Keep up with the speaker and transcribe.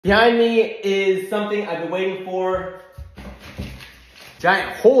Behind me is something I've been waiting for.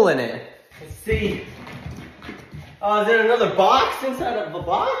 Giant hole in it. Let's see. Is there another box inside of the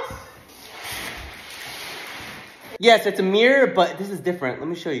box? Yes, it's a mirror, but this is different. Let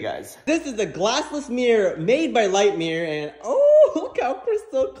me show you guys. This is a glassless mirror made by Lightmirror, and oh, look how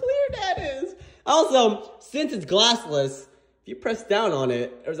crystal clear that is. Also, since it's glassless, if you press down on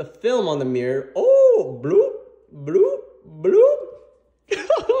it, there's a film on the mirror. Oh, bloop, bloop, bloop.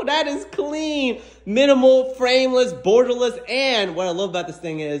 That is clean, minimal, frameless, borderless, and what I love about this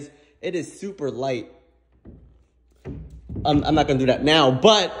thing is it is super light. I'm not gonna do that now,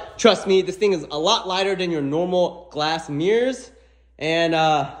 but trust me, this thing is a lot lighter than your normal glass mirrors. And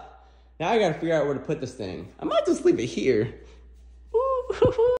now I gotta figure out where to put this thing. I might just leave it here.